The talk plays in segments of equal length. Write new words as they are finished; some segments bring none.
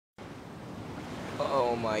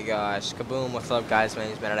Oh my gosh. Kaboom, what's up guys? My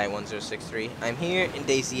name is Benedict1063. I'm here in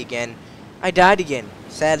DayZ again. I died again.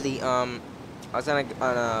 Sadly, I was on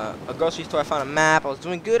a grocery store, I found a map, I was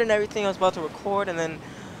doing good and everything, I was about to record and then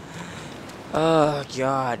oh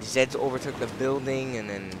god, Zeds overtook the building and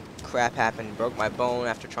then crap happened, broke my bone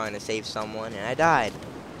after trying to save someone and I died.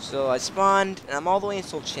 So I spawned and I'm all the way in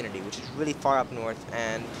Solchinity, which is really far up north,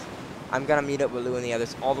 and I'm gonna meet up with Lou and the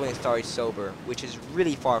others all the way in Starry Sober, which is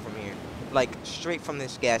really far from here. Like, straight from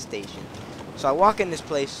this gas station. So I walk in this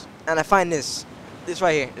place, and I find this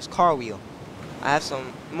right here, this car wheel. I have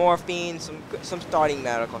some morphine, some starting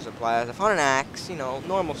medical supplies. I found an axe, you know,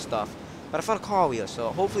 normal stuff. But I found a car wheel,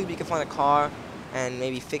 so hopefully we can find a car and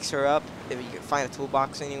maybe fix her up. If we can find a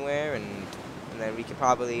toolbox anywhere, and then we can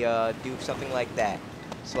probably do something like that.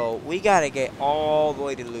 So we gotta get all the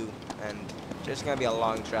way to Lou, and just gonna be a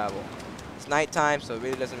long travel. It's nighttime, so it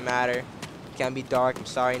really doesn't matter. It can be dark. I'm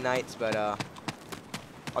sorry, nights, but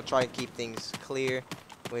I'll try and keep things clear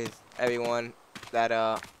with everyone. That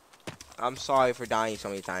I'm sorry for dying so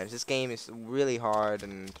many times. This game is really hard,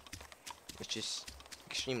 and it's just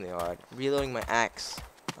extremely hard. Reloading my axe.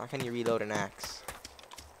 How can you reload an axe?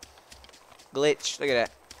 Glitch. Look at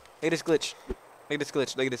that. Look at this glitch. Look at this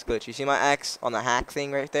glitch. Look at this glitch. You see my axe on the hack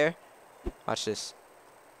thing right there? Watch this.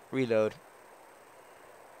 Reload.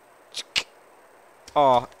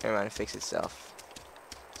 Oh, never mind, it fixed itself.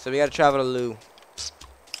 So we gotta travel to Lou.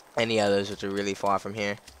 Any others which are really far from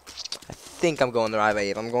here. I think I'm going the right way.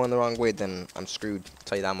 If I'm going the wrong way, then I'm screwed. I'll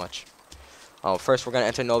tell you that much. Oh, first we're gonna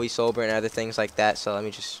enter Novi Sober and other things like that. So let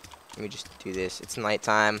me just do this. It's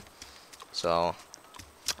nighttime, so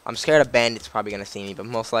I'm scared a bandit's probably gonna see me, but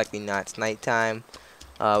most likely not. It's nighttime.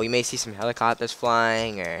 We may see some helicopters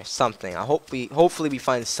flying or something. Hopefully we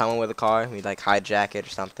find someone with a car. We like hijack it or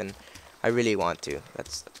something. I really want to.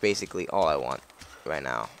 That's basically all I want right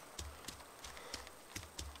now.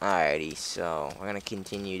 Alrighty, so we're gonna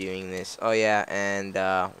continue doing this. Oh yeah, and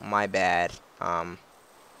my bad.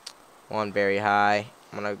 One very high.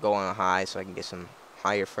 I'm gonna go on a high so I can get some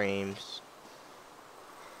higher frames.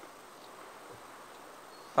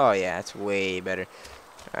 Oh yeah, that's way better.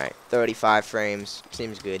 Alright, 35 frames.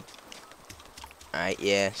 Seems good. Alright,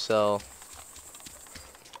 yeah, so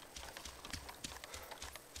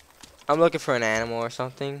I'm looking for an animal or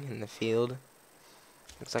something in the field.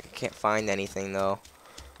 Looks like I can't find anything though.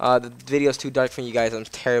 The video's too dark for you guys. I'm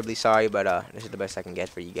terribly sorry, but this is the best I can get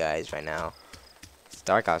for you guys right now. It's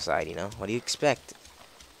dark outside, you know. What do you expect?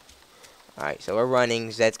 Alright, so we're running.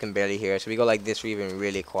 Zeds can barely hear us. So we go like this, we're even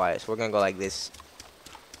really quiet. So we're gonna go like this.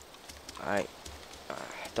 Alright.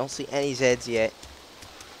 Don't see any Zeds yet.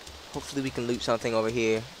 Hopefully we can loot something over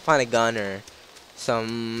here. Find a gun or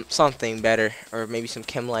something better. Or maybe some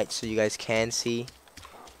chem lights so you guys can see.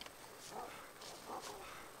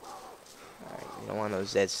 Alright, we don't want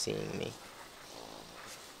those Zeds seeing me.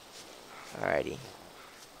 Alrighty.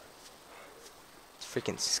 It's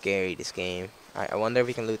freaking scary, this game. Alright, I wonder if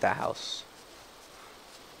we can loot that house.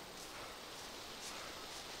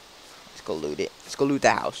 Let's go loot it. Let's go loot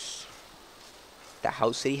the house. The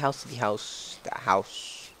house, city house, city house. The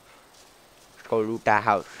house. Let's go loot that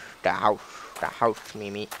house. The house. The house,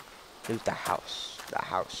 Mimi. Loot the house. The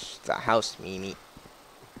house. The house, Mimi.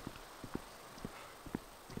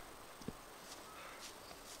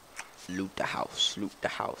 Loot the house. Loot the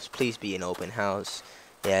house. Please be an open house.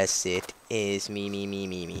 Yes, it is.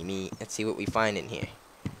 Me. Let's see what we find in here.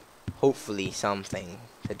 Hopefully something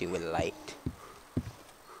to do with light.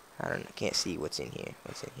 I can't see what's in here.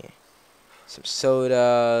 What's in here? Some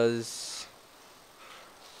sodas.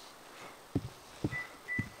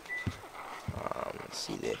 Let's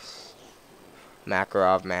see this.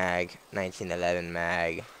 Makarov mag. 1911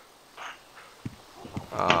 mag.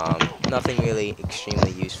 Nothing really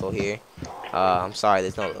extremely useful here. I'm sorry,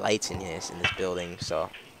 there's no lights in this building, so.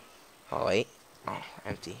 Oh wait. Oh,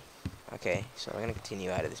 empty. Okay, so we're gonna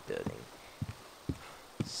continue out of this building.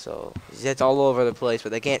 So Zeds all over the place,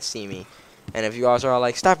 but they can't see me. And if you guys are all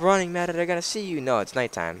like, "Stop running, Matt, they're gonna see you." No, it's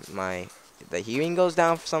nighttime. The hearing goes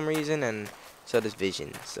down for some reason, and so does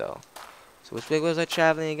vision. So which way was I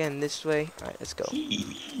traveling again? This way. All right, let's go.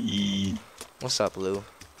 What's up, Lou?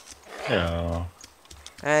 Hello.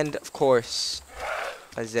 And of course,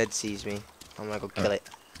 a Zed sees me. I'm gonna go kill it.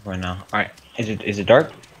 Right now. Alright. Is it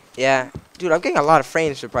dark? Yeah, dude, I'm getting a lot of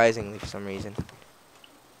frames surprisingly for some reason.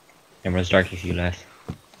 And when it's dark, you see less.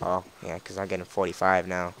 Oh, yeah, because I'm getting 45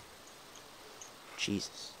 now.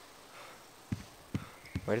 Jesus.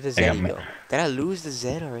 Where did the Zed go? Did I lose the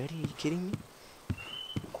Zed already? Are you kidding me?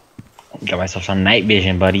 Got myself some night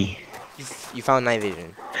vision, buddy. You found night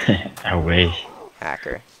vision. I wish.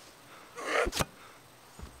 Hacker.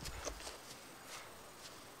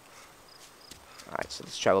 So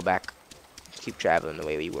let's travel back. Keep traveling the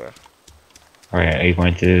way we were. Alright, are you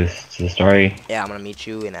going to the story? Yeah, I'm gonna meet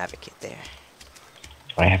you in Advocate there.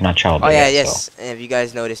 I have not traveled Oh there yeah, yet, yes. so. And if you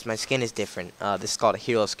guys noticed, my skin is different. This is called a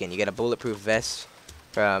hero skin. You get a bulletproof vest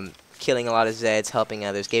from killing a lot of Zeds, helping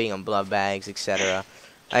others, giving them blood bags, etc.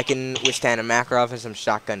 I can withstand a Makarov and some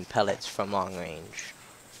shotgun pellets from long range.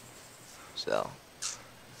 So,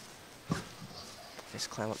 just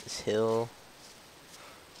climb up this hill.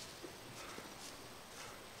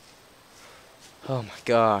 Oh my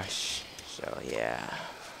gosh. So yeah.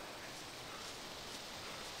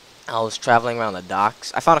 I was traveling around the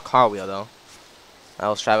docks. I found a car wheel though. I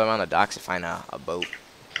was traveling around the docks to find a boat.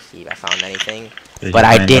 See if I found anything. Did But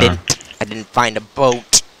you I find, didn't. I didn't find a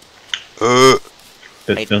boat. It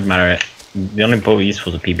doesn't matter. The only boat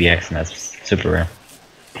useful is a PBX, and that's super rare.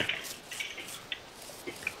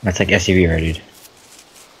 That's like SUV rare, dude.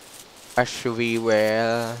 SUV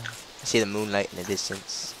where I see the moonlight in the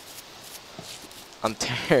distance. I'm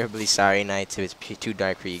terribly sorry, Knights, if it's too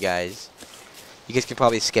dark for you guys. You guys can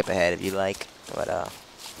probably skip ahead if you like, but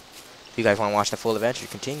if you guys want to watch the full adventure,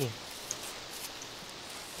 continue.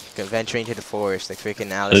 Venturing to the forest, like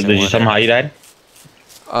freaking Alice in Did you Wonderland. somehow you died?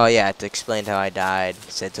 Oh yeah, to explain how I died,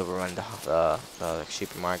 said to overrun the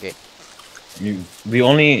supermarket. We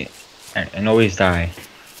only and always die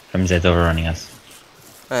from Zeds overrunning us.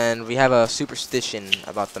 And we have a superstition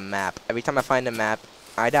about the map. Every time I find a map,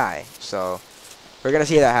 I die. So we're gonna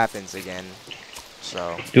see that happens again.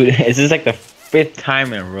 So Dude, this is like the 5th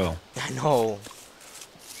time in a row. I know.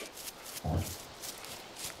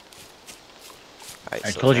 Alright,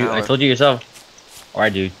 I so told you. now I told you yourself.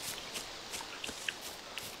 Alright, dude.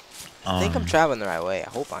 I think I'm traveling the right way. I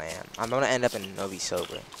hope I am. I'm gonna end up in Novi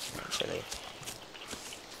Sober eventually,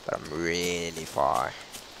 but I'm really far.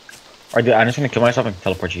 Alright, dude. I'm just gonna kill myself and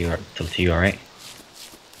teleport you to you. Alright.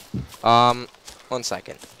 1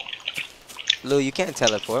 second. Lou, you can't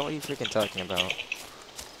teleport. What are you freaking talking about?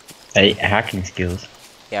 Hey, hacking skills.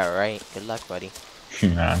 Yeah, right. Good luck, buddy.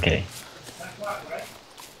 No, I'm kidding.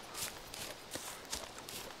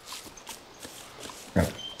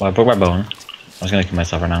 Well, I broke my bone. I was gonna kill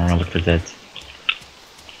myself right now. I'm gonna look for Zeds.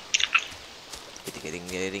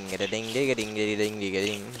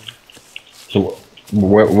 So,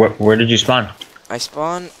 where did you spawn? I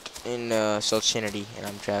spawned in Solchinity, and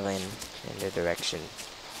I'm traveling in the direction.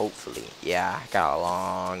 Hopefully, yeah, I got a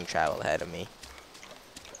long travel ahead of me.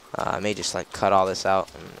 I may just like cut all this out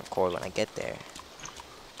and record when I get there,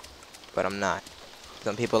 but I'm not.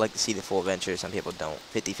 Some people like to see the full adventure, some people don't.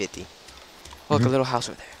 50-50. Oh, look, a little house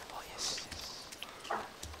over there. Oh yes, yes.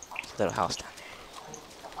 There's a little house down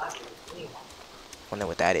there. Wonder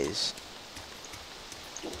what that is.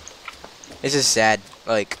 This is sad.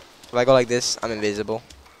 Like, if I go like this, I'm invisible.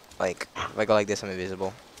 Like, if I go like this, I'm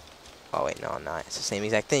invisible. Oh wait, no, I'm not. It's the same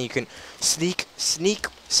exact thing. You can sneak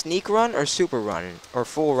run or super run or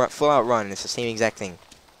full out run. It's the same exact thing.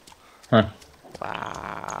 Huh.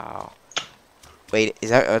 Wow. Wait,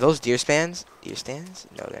 are those deer stands? Deer stands?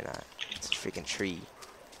 No, they're not. It's a freaking tree.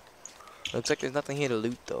 Looks like there's nothing here to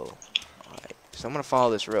loot though. Alright, so I'm gonna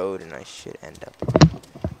follow this road and I should end up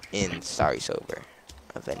in Sorry Sober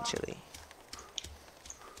eventually.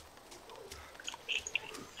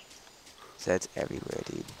 So that's everywhere,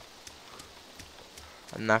 dude.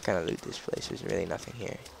 I'm not gonna loot this place. There's really nothing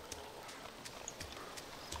here.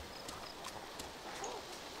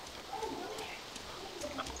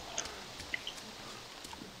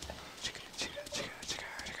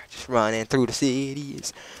 Just running through the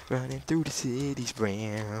cities, round.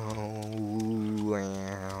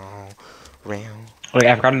 Wait,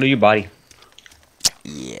 I forgot to do your body.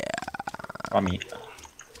 Yeah. On me.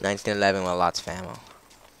 1911 with lots of ammo.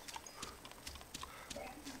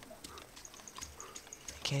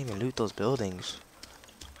 Can't even loot those buildings.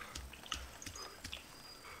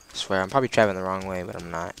 I swear, I'm probably traveling the wrong way, but I'm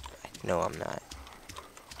not. No, I'm not.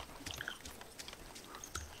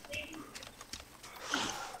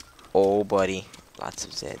 Oh, buddy. Lots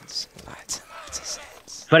of Zeds. Lots and lots of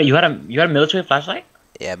Zeds. Buddy, you had a military flashlight?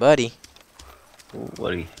 Yeah, buddy. Ooh,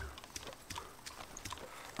 buddy.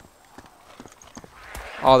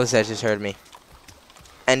 All the Zeds just heard me.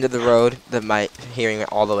 End of the road, my hearing it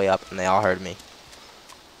all the way up, and they all heard me.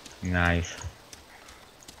 Nice.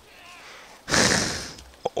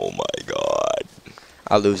 Oh my god.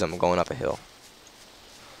 I'll lose. I'm going up a hill.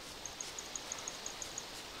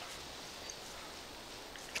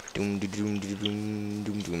 There's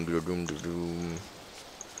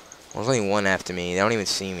only one after me. They don't even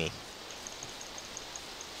see me.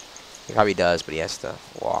 He probably does, but he has to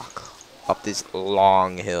walk up this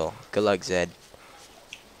long hill. Good luck, Zed.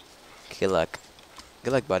 Good luck.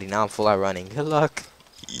 Good luck, buddy. Now I'm full out running. Good luck.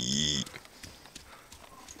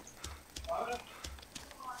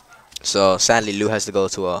 So sadly, Lou has to go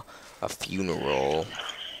to a funeral,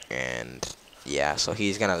 and yeah, so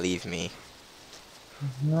he's gonna leave me.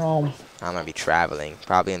 No. I'm gonna be traveling,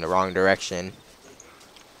 probably in the wrong direction.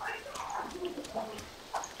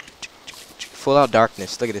 Full out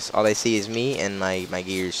darkness. Look at this. All I see is me and my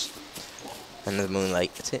gears, and the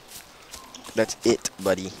moonlight. That's it. That's it,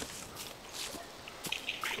 buddy.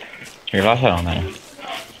 Your flashlight on that.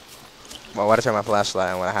 Well, why do I turn my flashlight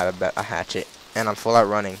on when I have a hatchet, and I'm full out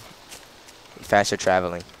running, faster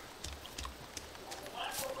traveling.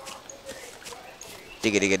 I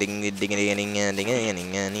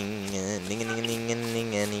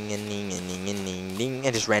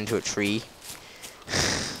just ran into a tree.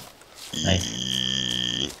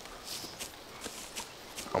 Nice.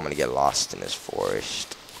 I'm gonna get lost in this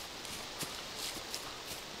forest.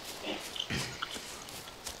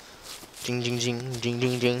 Jing jing jing jing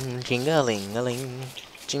jing jing jing-a-ling a ling,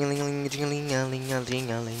 jing-a-ling jing-a-ling a ling a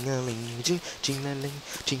jing-a-ling a ling, jing-a-ling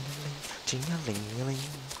jing-a-ling jing-a-ling a ling.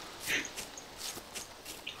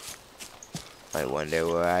 I wonder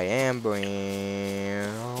where I am, bro.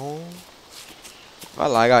 If I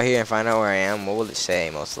log out here and find out where I am, what will it say?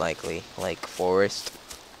 Most likely, like forest.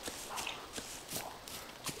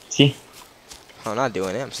 See? I'm not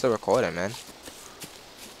doing it. I'm still recording, man.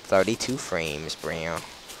 32 frames, bro.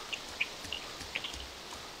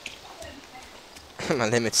 My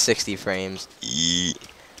limit's 60 frames.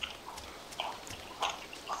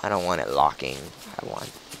 I don't want it locking. I want.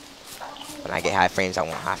 When I get high frames, I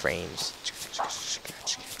want high frames.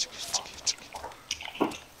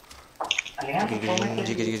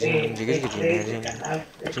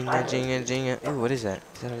 Ooh, what is that?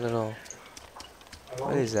 Is that a little?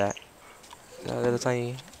 What is that? Is that a little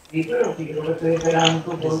tiny? What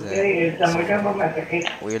is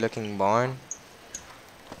that? Weird looking barn.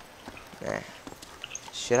 Nah.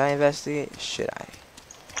 Should I investigate? Should I?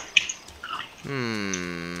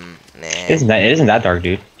 Nah. It isn't that dark,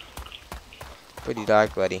 dude. Pretty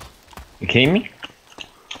dark, buddy. You kidding me?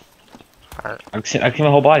 I can see my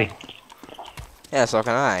whole body. Yeah, so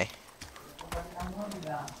can I.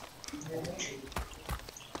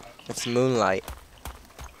 It's moonlight.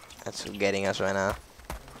 That's what's getting us right now.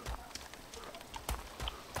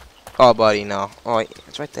 Oh, buddy, no. Oh,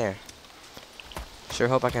 it's right there. Sure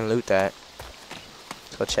hope I can loot that.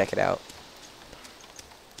 Let's go check it out.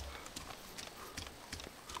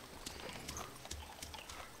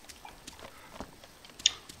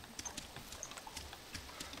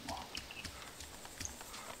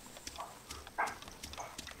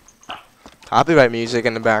 Copyright music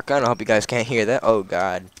in the background. I hope you guys can't hear that. Oh,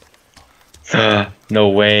 God. No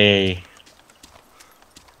way.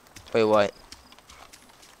 Wait, what?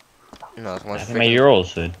 No, it's one I think my freaking...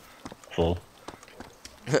 Euro's full.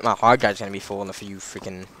 My hard drive's gonna be full in a few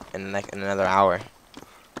freaking... in another hour.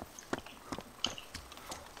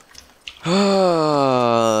 Alright,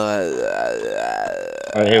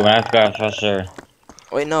 hey, when I have to go faster.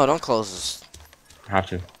 Wait, no, don't close this. I have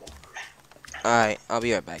to. Alright, I'll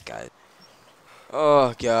be right back, guys.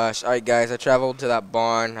 Oh, gosh. Alright, guys, I traveled to that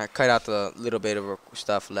barn. I cut out the little bit of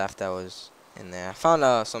stuff left that was in there. I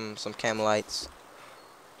found some cam lights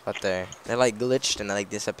up there. They, like, glitched and they, like,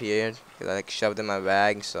 disappeared. Because I, like, shoved in my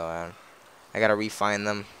bag, so I gotta re-find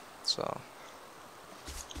them. So, I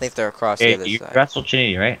think they're across the other Hey, side. you're at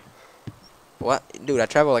Trinity, right? What? Dude, I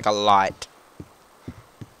travel, like, a lot.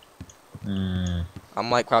 I'm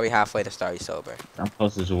like, probably halfway to Starry Sober.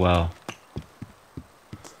 close as well.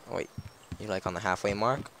 Wait. You like on the halfway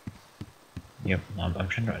mark? Yep, I'm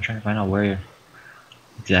trying to find out where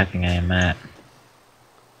exactly I am at.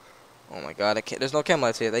 Oh my god, there's no chem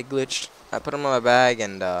lights here. They glitched. I put them in my bag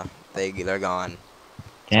and they're gone.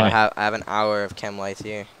 Damn So it. I have an hour of chem lights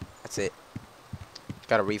here. That's it.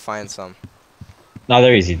 Gotta re-find some. No,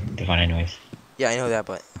 they're easy to find anyways. Yeah, I know that,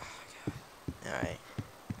 but alright.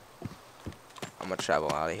 I'm gonna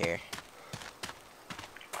travel out of here.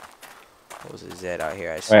 What was the Z out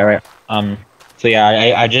here? I saw. Right. So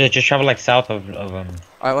yeah, I just traveled like south of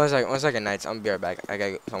Alright, one second, Knights. I'm be right back.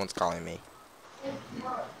 Someone's calling me.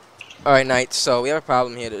 Alright, Knights. So we have a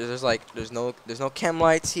problem here. There's no chem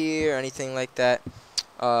lights here or anything like that.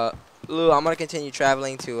 Lou, I'm gonna continue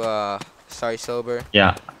traveling to Sorry Sober.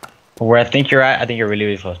 Yeah. Where I think you're at, I think you're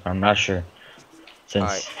really close, but I'm not sure. Since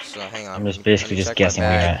Alright, so hang on. I'm just basically just guessing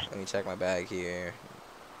where you're at. Let me check my bag here.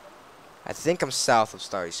 I think I'm south of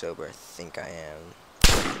Starry Sober. I think I am.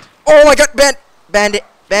 Oh my god, bandit,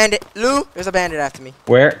 Lou, there's a bandit after me.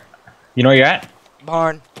 Where? You know where you're at?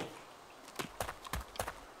 Barn.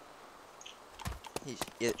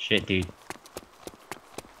 Shit, dude.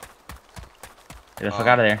 Get the fuck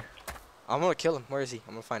out of there. I'm gonna kill him. Where is he?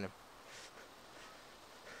 I'm gonna find him.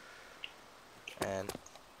 And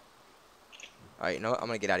alright, you know what? I'm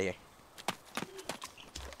gonna get out of here.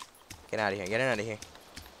 Get out of here. Get out of here.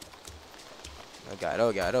 Oh god,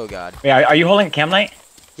 oh god, oh god. Wait, are you holding a cam light?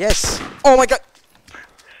 Yes! Oh my god!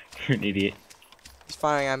 You're an idiot. He's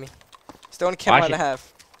firing at me. He's the only cam light I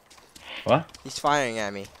have. What? He's firing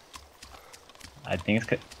at me. I think it's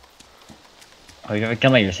good. Oh, you have a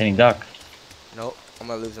cam light, you're sitting duck. Nope. I'm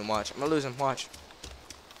gonna lose him, watch. I'm gonna lose him, watch.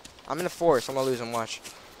 I'm in the forest, I'm gonna lose him, watch.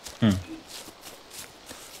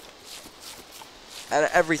 Out of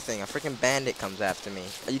everything, a freaking bandit comes after me.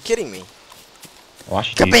 Are you kidding me?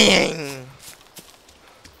 Watch it. Kabang!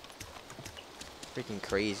 Freaking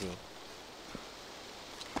crazy.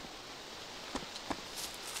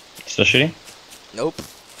 Still shooting? Nope.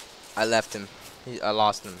 I left him. I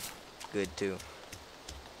lost him. Good too.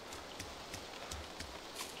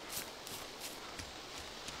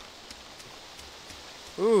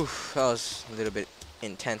 Ooh, that was a little bit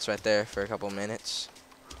intense right there for a couple minutes.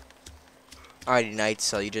 Alrighty, Knights,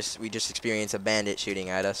 so we just experienced a bandit shooting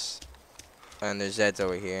at us. And there's Zeds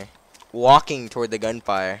over here. Walking toward the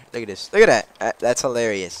gunfire. Look at this. Look at that. That's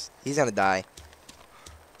hilarious. He's gonna die.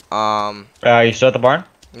 You still at the barn?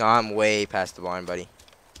 No, I'm way past the barn, buddy.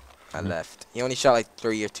 I left. He only shot like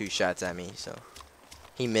 3 or 2 shots at me, so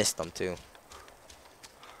he missed them too.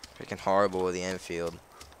 Freaking horrible with the Enfield.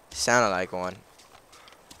 Sounded like one.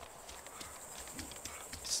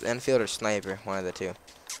 It's Enfield or sniper, one of the two.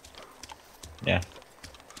 Yeah.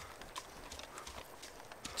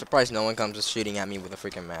 Surprised no one comes just shooting at me with a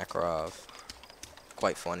freaking Makarov.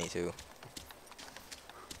 Quite funny too.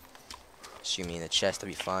 Shoot me in the chest, I'll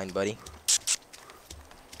be fine, buddy.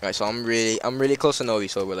 Alright, so I'm really close to Novi,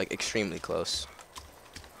 so we're like extremely close.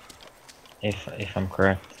 If I'm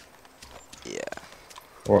correct. Yeah.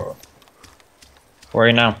 Where are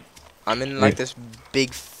you now? I'm in like this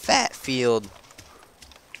big fat field.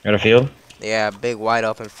 You're at a field? Yeah, big wide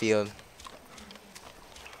open field.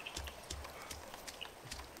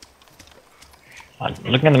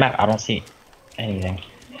 Looking at the map, I don't see anything.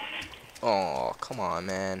 Oh, come on,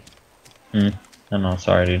 man. No,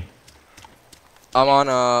 sorry, dude. I'm on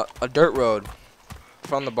a dirt road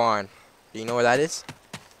from the barn. Do you know where that is?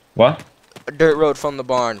 What? A dirt road from the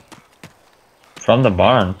barn. From the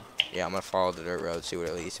barn? Yeah, I'm gonna follow the dirt road, see where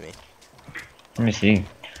it leads me. Let me see.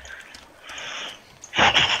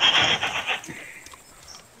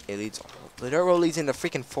 The dirt road leads into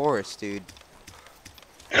freaking forest, dude.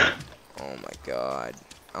 Oh my god.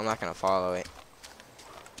 I'm not gonna follow it.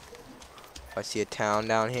 If I see a town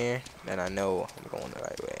down here, then I know I'm going the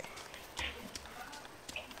right way.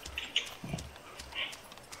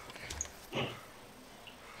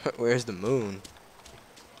 Where's the moon?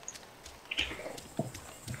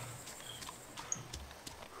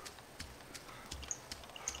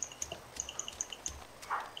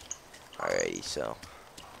 Alrighty, so.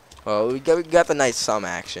 Well, we got the nice some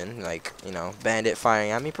action, like, you know, bandit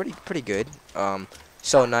firing at me, pretty good.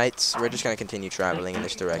 So Knights, we're just gonna continue traveling in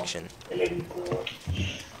this direction. You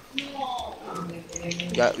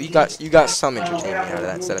got some entertainment out of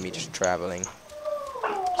that instead of me just traveling.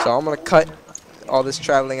 So I'm gonna cut all this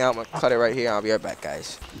traveling out. I'm gonna cut it right here. I'll be right back,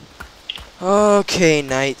 guys. Okay,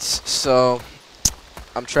 Knights. So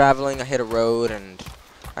I'm traveling. I hit a road and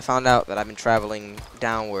I found out that I've been traveling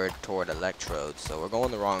downward toward electrodes. So we're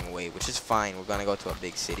going the wrong way, which is fine. We're gonna go to a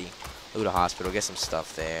big city, loot a hospital, get some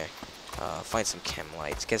stuff there. Find some chem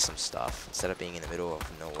lights, get some stuff instead of being in the middle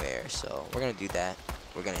of nowhere. So we're gonna do that.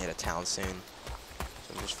 We're gonna hit a town soon.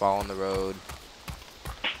 So I'm just following the road.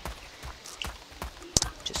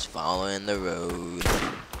 Just following the road.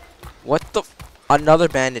 What the? Another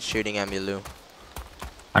bandit shooting at me, Lou.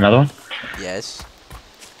 Another one? Yes.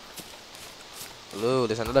 Lou,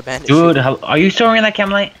 there's another bandit. Dude, are you still wearing that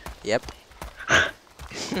chem light? Yep.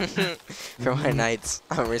 For my Knights,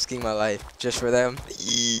 I'm risking my life just for them.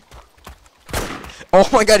 Oh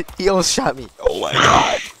my god, he almost shot me. Oh my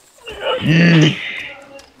god.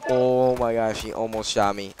 Oh my gosh, he almost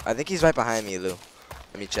shot me. I think he's right behind me, Lou.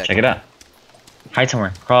 Let me check. Check it out. Hide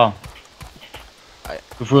somewhere. Crawl.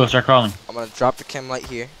 Before we start crawling. I'm gonna drop the chem light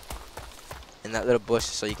here in that little bush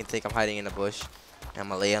so you can think I'm hiding in the bush. And I'm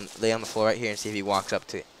gonna lay on the floor right here and see if he walks up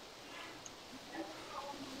to it.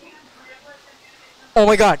 Oh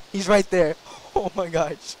my god, he's right there. Oh my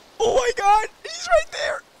gosh. Oh my god, he's right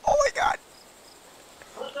there. Oh my god.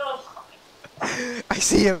 I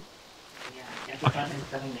see him.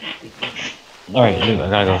 Alright, dude, I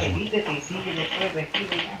gotta go.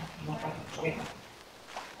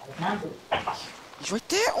 He's right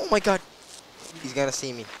there. Oh my god. He's gonna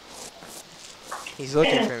see me. He's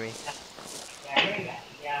looking for me.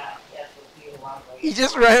 He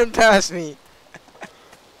just ran past me.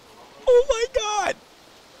 Oh my god.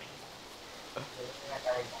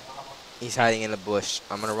 He's hiding in the bush.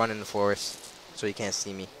 I'm gonna run in the forest so he can't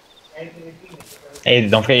see me. Hey,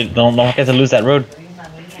 don't forget to lose that road.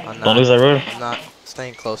 Don't lose that road. I'm not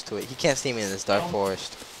staying close to it. He can't see me in this dark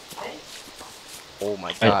forest. Oh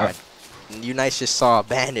my Alright, god. You nice just saw a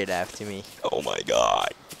bandit after me. Oh my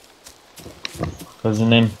god. What's the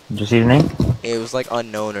name? Did you see the name? It was like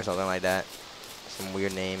unknown or something like that. Some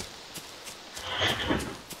weird name.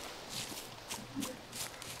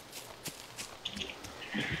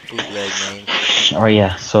 Bootleg name. Alright,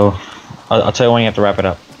 yeah. So I'll tell you when you have to wrap it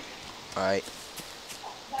up. Alright.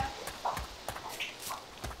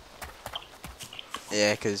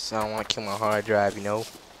 Yeah, because I don't want to kill my hard drive, you know.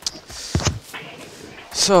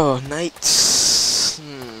 So, nights.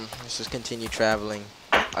 Let's just continue traveling.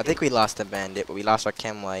 I think we lost the bandit, but we lost our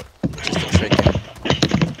chem light. Just to trick him.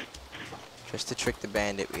 Just to trick the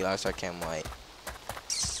bandit, we lost our chem light.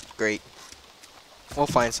 Great. We'll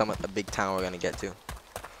find a big town we're going to get to.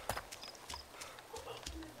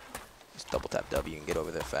 Just double tap W and get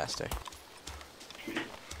over there faster.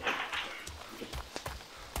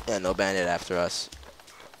 Yeah, no bandit after us.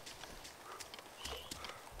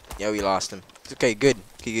 Yeah, we lost him. It's okay, good.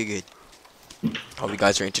 Good. Hope you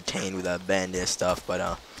guys are entertained with that bandit stuff,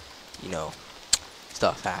 but, you know,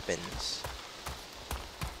 stuff happens.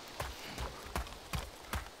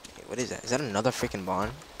 Hey, what is that? Is that another freaking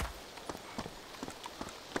barn?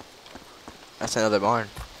 That's another barn.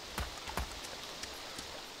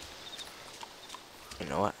 You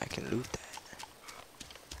know what? I can loot that.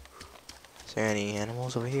 Is there any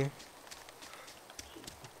animals over here?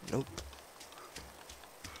 Nope.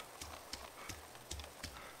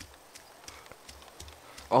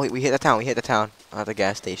 Oh, we hit the town. At the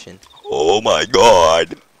gas station. Oh my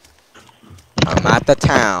god. I'm at the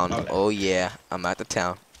town. Oh yeah, I'm at the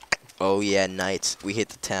town. Oh yeah, nights. We hit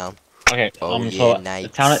the town. Okay. Oh So yeah,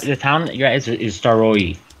 nights. the town you're at is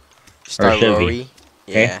Staroi. Starori?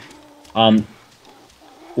 Yeah. Okay.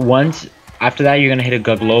 Once after that, you're gonna hit a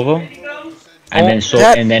Guglovo, and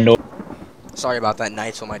then Sorry about that,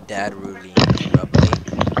 nights when my dad rudely interrupted me.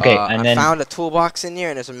 Okay, I found a toolbox in here,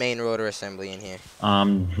 and there's a main rotor assembly in here.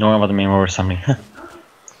 Knowing about the main rotor assembly.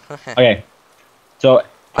 Okay, so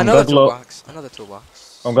Another toolbox.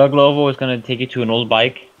 From Guglovo is gonna take you to an old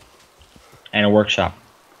bike and a workshop.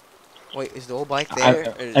 Wait, is the old bike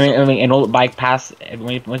there? I mean, an old bike pass.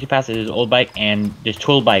 Once you pass it, there's an old bike, and there's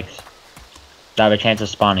 2 old bikes that have a chance of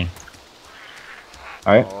spawning.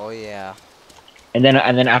 All right. Oh yeah. And then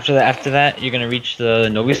after that, you're gonna reach the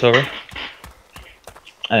Novi server,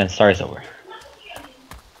 and then Starry server.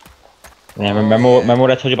 And then remember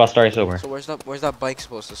what I told you about Starry server? So where's that bike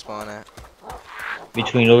supposed to spawn at?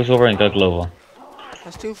 Between Novi server and Guglovo.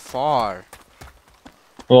 That's too far.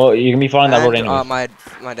 Well, you can be following that road anyway.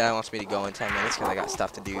 My dad wants me to go in 10 minutes because I got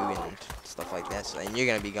stuff to do and stuff like that. And you're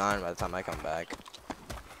gonna be gone by the time I come back.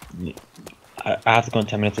 I have to go in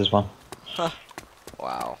 10 minutes as well. Huh.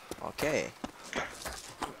 Wow. Okay.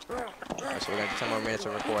 Alright, so we're gonna do 10 more minutes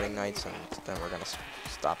of recording nights, and then we're gonna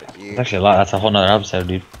stop it here. That's actually a lot. That's a whole nother episode,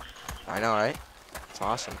 dude. I know, right? It's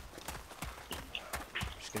awesome.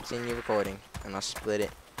 Just continue recording, and I'll split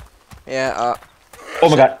it. Yeah. Oh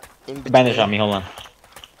my god. Bandage on me. Hold on.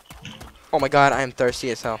 Oh my god, I am thirsty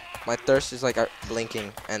as hell. My thirst is like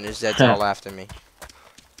blinking, and there's Zeds all after me.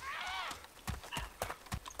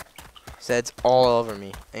 Zeds all over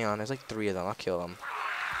me. Hang on, there's like 3 of them. I'll kill them.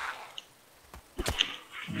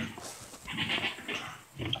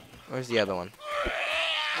 Where's the other one?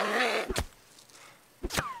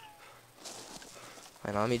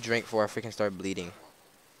 Hang on, let me drink before I freaking start bleeding.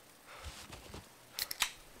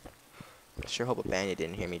 I sure hope a bandit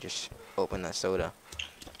didn't hear me just open that soda.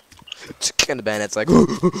 And the bandit's like,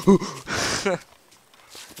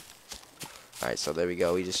 alright, so there we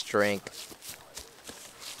go. We just drank.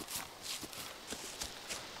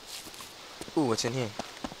 Ooh, what's in here?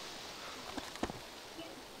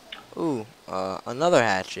 Ooh, another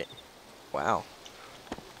hatchet. Wow.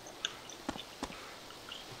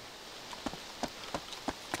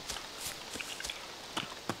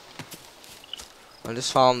 I'm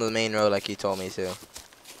just following the main road like you told me to.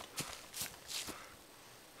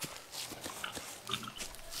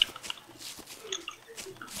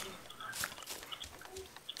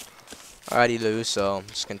 Alrighty, Lou, so I'm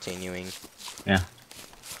just continuing. Yeah.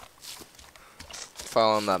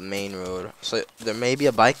 Following that main road. So there may be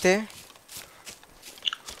a bike there?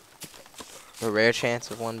 A rare chance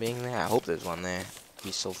of one being there? I hope there's one there. It'd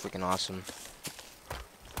be so freaking awesome.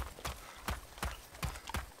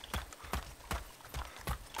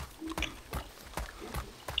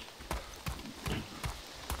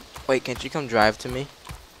 Wait, can't you come drive to me?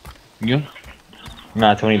 You?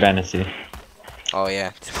 Nah, Tony Bandits. Oh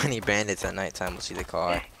yeah, too many bandits at nighttime will see the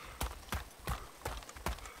car.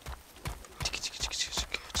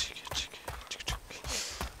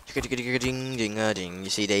 You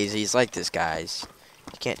see, DayZ's like this, guys.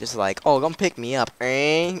 You can't just like, oh, come pick me up.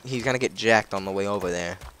 He's gonna get jacked on the way over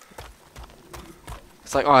there.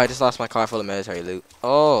 It's like, oh, I just lost my car full of military loot.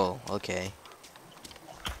 Oh, okay.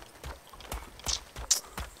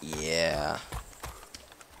 Yeah.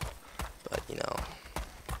 But, you know,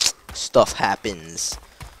 stuff happens.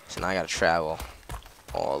 So now I gotta travel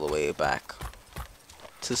all the way back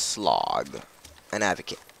to Slog, an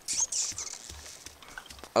advocate.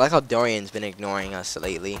 I like how Dorian's been ignoring us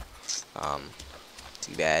lately.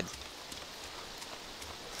 Too bad.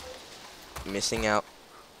 Missing out.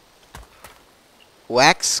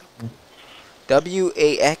 Wax. WAXOBKA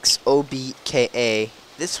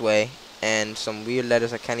this way, and some weird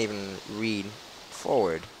letters I can't even read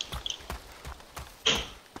forward.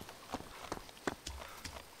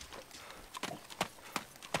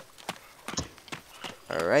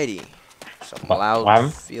 Alrighty. Some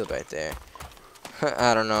loud field right there.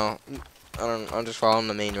 I don't know. I'm just following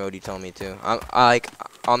the main road he told me to. I like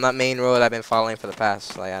on that main road I've been following for the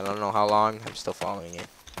past, like, I don't know how long. I'm still following it.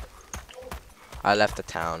 I left the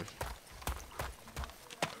town.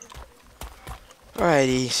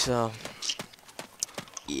 Alrighty, so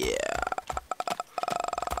yeah,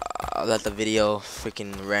 I'll let the video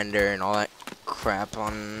freaking render and all that crap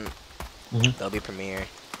on Adobe Premiere,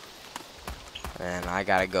 and I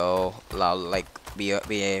gotta go like be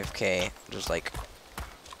AFK, just like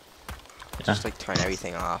turn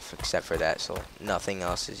everything off except for that, so nothing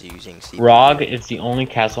else is using CPU. ROG is the only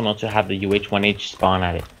castle not to have the UH-1H spawn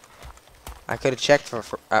at it. I could have checked for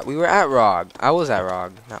we were at ROG. I was at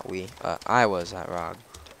ROG, not we. I was at ROG.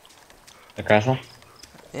 The castle?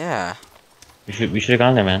 Yeah. We should have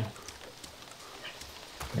gone there, man.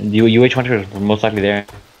 The UH-1H was most likely there.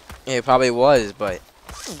 Yeah, it probably was, but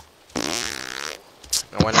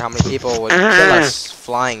I wonder how many people would kill us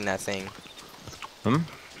flying that thing.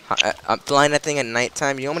 Flying that thing at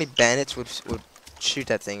nighttime. You know how many bandits would shoot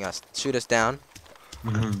that thing, shoot us down?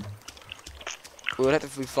 We would have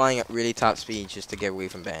to be flying at really top speed just to get away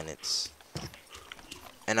from bandits.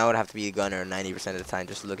 And I would have to be a gunner 90% of the time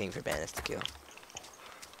just looking for bandits to kill.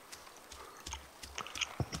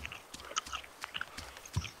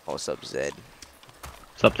 Oh, what's up, Zed?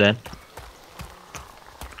 What's up, Zed?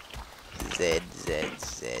 Zed, Zed,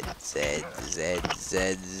 Zed, Zed, Zed,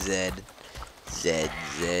 Zed, Zed. Zed,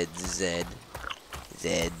 Zed, Zed.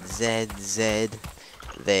 Zed, Zed, Zed.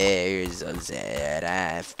 There's a Z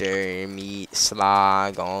after me,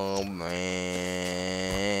 Slog on man.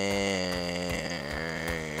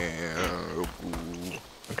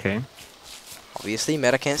 Okay. Obviously,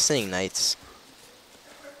 Meta can't sing nights.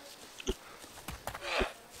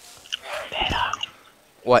 Meta.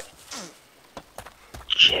 What?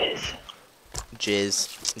 Jizz. Jizz.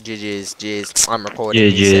 Jizz. Jizz. I'm recording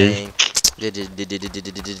you saying. Oh,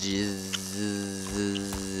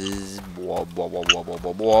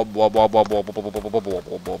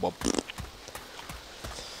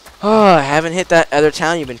 I haven't hit that other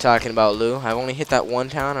town you've been talking about, Lou. I've only hit that one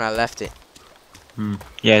town and I left it.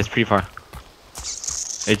 Yeah, it's pretty far.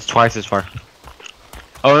 It's twice as far.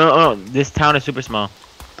 Oh no, this town is super small.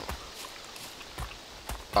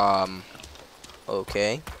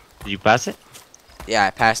 Okay. Did you pass it? Yeah, I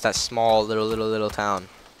passed that small little town.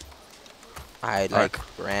 I like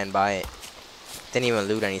ran by it. Didn't even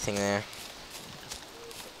loot anything there.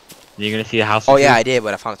 You're gonna see a house. Oh yeah, I did,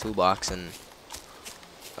 but I found a toolbox and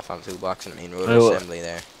the main road assembly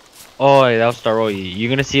there. Oh, yeah, that was Staroy. You're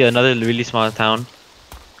gonna see another really small town.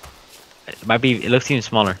 It might be. It looks even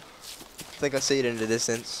smaller. I think I see it in the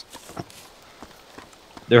distance.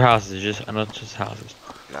 Their houses, I know it's just houses.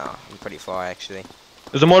 No, I'm pretty far actually.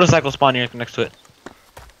 There's a motorcycle spawn here next to it.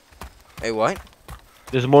 Hey, what?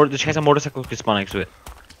 There's chance a motorcycle could spawn next to it.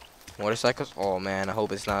 Motorcycles? Oh man, I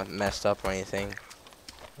hope it's not messed up or anything.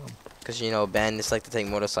 Cause you know, bandits like to take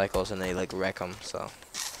motorcycles and they like wreck them. So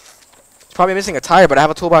it's probably missing a tire, but I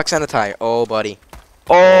have a toolbox and a tire. Oh buddy.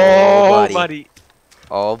 Oh buddy.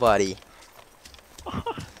 Oh buddy.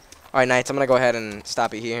 Alright, Knights, I'm gonna go ahead and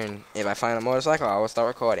stop it here, and if I find a motorcycle, I will start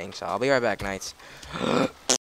recording. So I'll be right back, Knights.